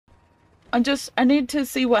I need to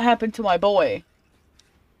see what happened to my boy.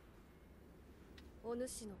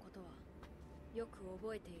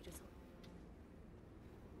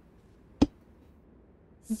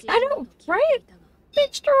 I don't, right?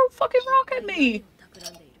 Bitch threw a fucking rock at me.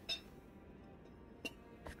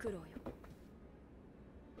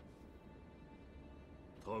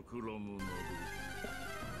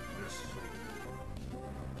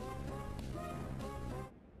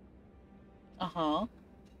 Uh-huh.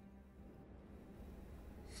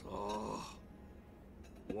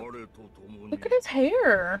 Look at his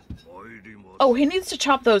hair. Oh, he needs to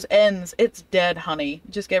chop those ends. It's dead, honey.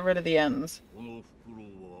 Just get rid of the ends.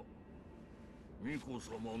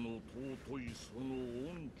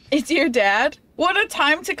 It's your dad? What a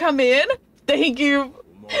time to come in. Thank you,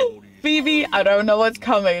 Phoebe. I don't know what's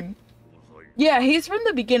coming. Yeah, he's from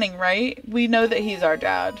the beginning, right? We know that he's our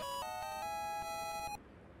dad.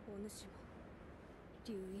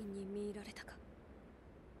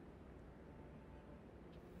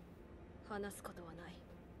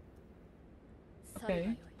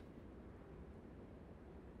 Okay.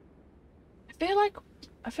 I feel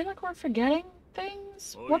like we're forgetting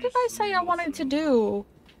things. What did I say I wanted to do?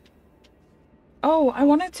 Oh, I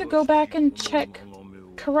wanted to go back and check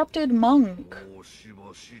Corrupted Monk.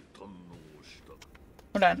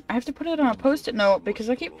 Hold on, I have to put it on a post-it note because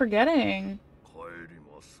I keep forgetting.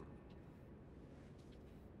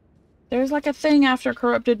 There's like a thing after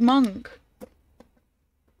Corrupted Monk.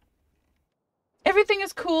 Everything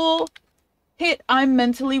is cool. Hit I'm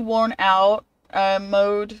mentally worn out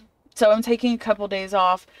mode. So I'm taking a couple days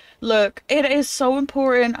off. Look, it is so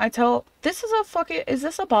important. This is a fucking, is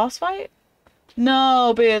this a boss fight?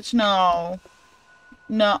 No, bitch, no.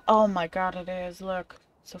 No, oh my god, it is. Look,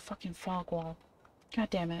 it's a fucking fog wall. God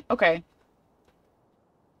damn it. Okay.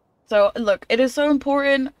 So, look, it is so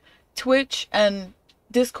important. Twitch and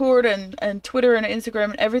Discord and Twitter and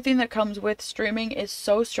Instagram and everything that comes with streaming is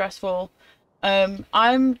so stressful.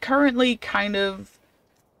 I'm currently kind of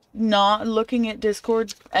not looking at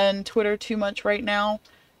Discord and Twitter too much right now.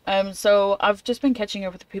 So I've just been catching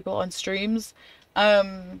up with the people on streams.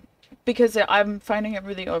 Because I'm finding it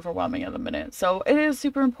really overwhelming at the minute. So it is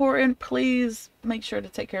super important. Please make sure to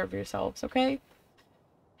take care of yourselves, okay?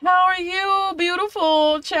 How are you,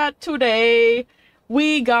 beautiful chat today?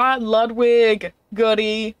 We got Ludwig,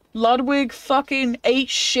 goody. Ludwig fucking ate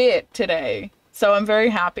shit today. So I'm very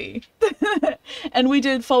happy. And we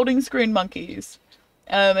did folding screen monkeys.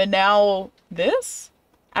 And now this?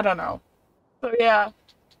 I don't know. So yeah.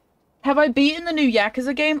 Have I beaten the new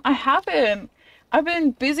Yakuza game? I haven't. I've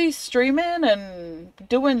been busy streaming and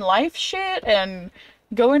doing life shit and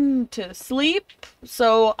going to sleep.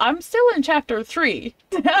 So I'm still in chapter 3.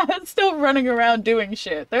 I'm still running around doing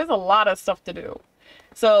shit. There's a lot of stuff to do.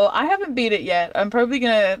 So I haven't beat it yet. I'm probably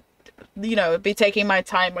gonna, you know, be taking my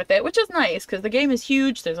time with it, which is nice because the game is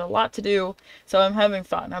huge. There's a lot to do. So I'm having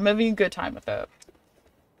fun. I'm having a good time with it.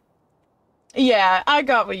 Yeah, I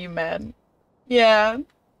got what you meant. Yeah.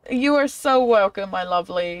 You are so welcome, my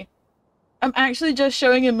lovely. I'm actually just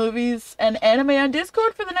showing him movies and anime on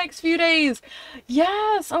Discord for the next few days.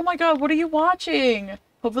 Yes! Oh my god, what are you watching?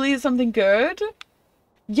 Hopefully it's something good.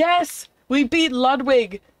 Yes! We beat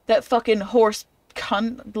Ludwig! That fucking horse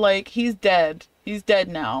cunt. Like, he's dead. He's dead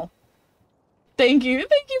now. Thank you.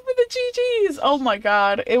 Thank you for the GGs! Oh my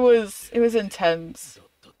god, it was intense.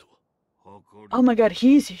 Oh my god,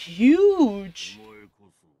 he's huge!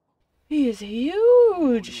 He is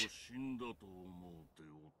huge!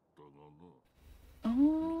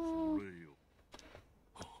 Oh.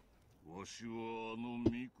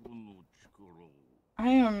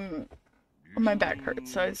 My back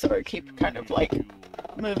hurts, so I keep kind of like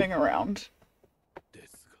moving around.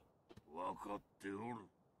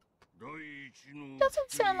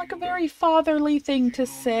 Doesn't sound like a very fatherly thing to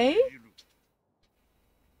say.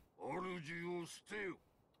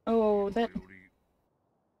 Oh, that...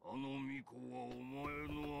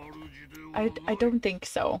 I don't think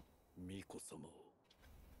so.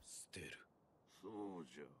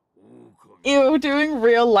 Ew, doing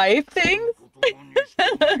real life things?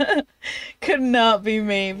 Could not be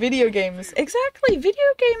me. Video games. Exactly, video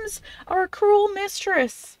games are a cruel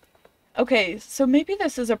mistress. Okay, so maybe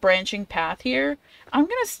this is a branching path here. I'm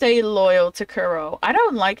gonna stay loyal to Kuro. I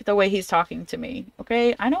don't like the way he's talking to me,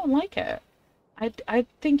 okay? I don't like it. I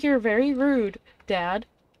think you're very rude, Dad.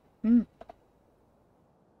 Hmm.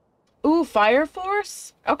 Ooh, Fire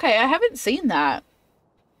Force? Okay, I haven't seen that.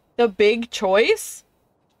 The big choice?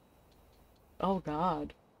 Oh,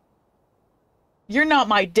 God. You're not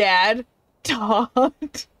my dad. Todd.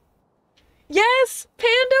 Yes!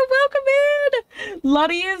 Panda, welcome in!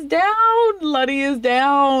 Luddy is down! Luddy is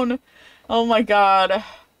down! Oh my god.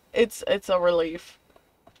 It's a relief.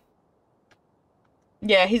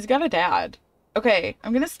 Yeah, he's got a dad. Okay,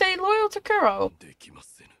 I'm gonna stay loyal to Kuro.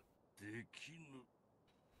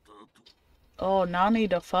 Oh, Nani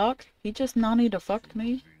the fuck? He just Nani the fucked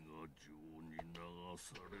me?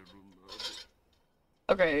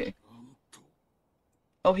 Okay.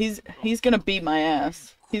 Oh, he's gonna beat my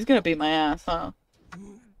ass. He's gonna beat my ass, huh?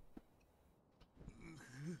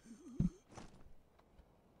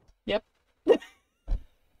 Yep.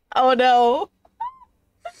 Oh no.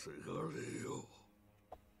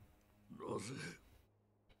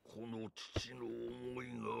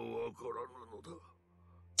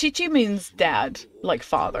 Chichi means dad, like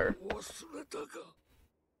father.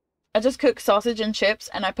 I just cooked sausage and chips,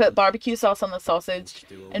 and I put barbecue sauce on the sausage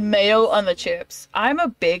and mayo on the chips. I'm a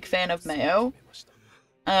big fan of mayo.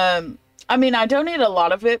 I mean, I don't eat a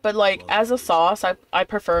lot of it, but like as a sauce, I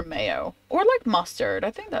prefer mayo. Or like mustard.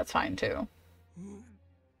 I think that's fine too.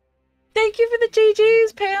 Thank you for the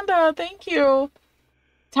GGs, Panda. Thank you.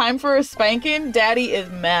 Time for a spanking? Daddy is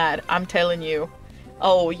mad. I'm telling you.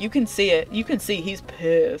 Oh, you can see it. You can see he's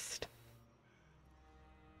pissed.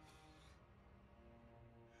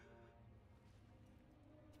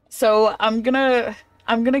 So I'm gonna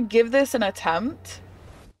give this an attempt.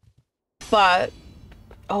 But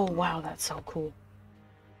oh wow, that's so cool.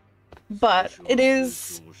 But it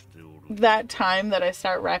is that time that I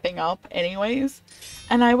start wrapping up anyways,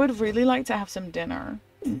 and I would really like to have some dinner.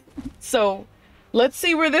 So let's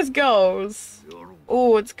see where this goes.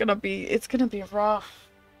 Oh, it's gonna be rough.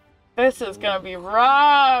 This is gonna be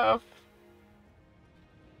rough.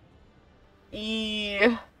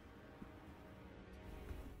 Yeah.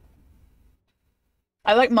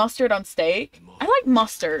 I like mustard on steak. I like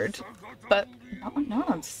mustard, but not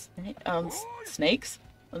on snakes.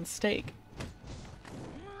 On steak.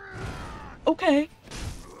 Okay.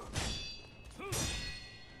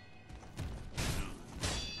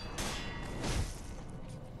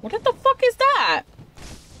 What the fuck is that?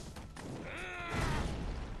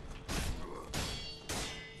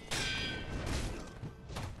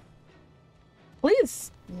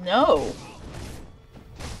 Please, no.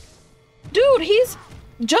 Dude, he's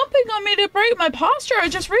jumping on me to break my posture. I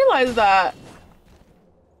just realized that.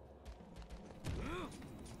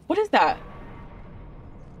 What is that?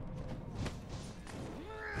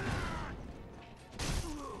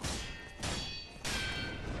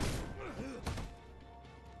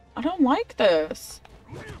 I don't like this.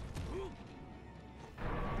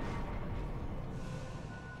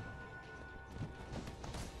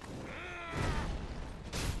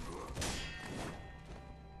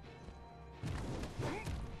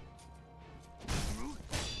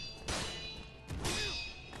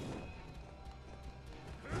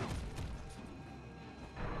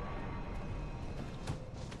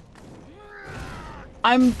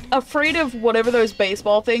 I'm afraid of whatever those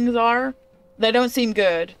baseball things are. They don't seem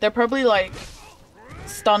good. They're probably like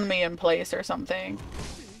stun me in place or something.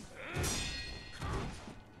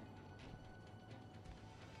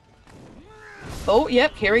 Oh,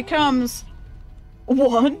 yep, here he comes.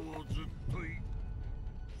 One.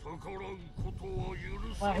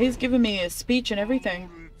 Wow, he's giving me a speech and everything.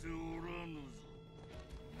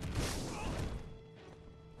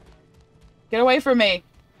 Get away from me.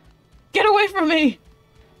 Get away from me.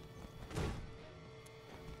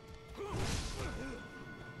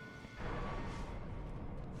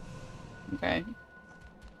 Okay.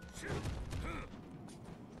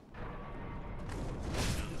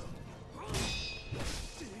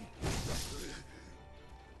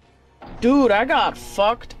 Dude, I got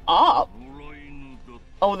fucked up.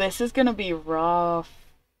 Oh, this is gonna be rough.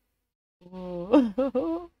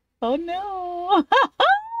 Ooh. Oh no.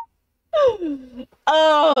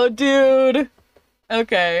 Oh, dude.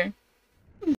 Okay.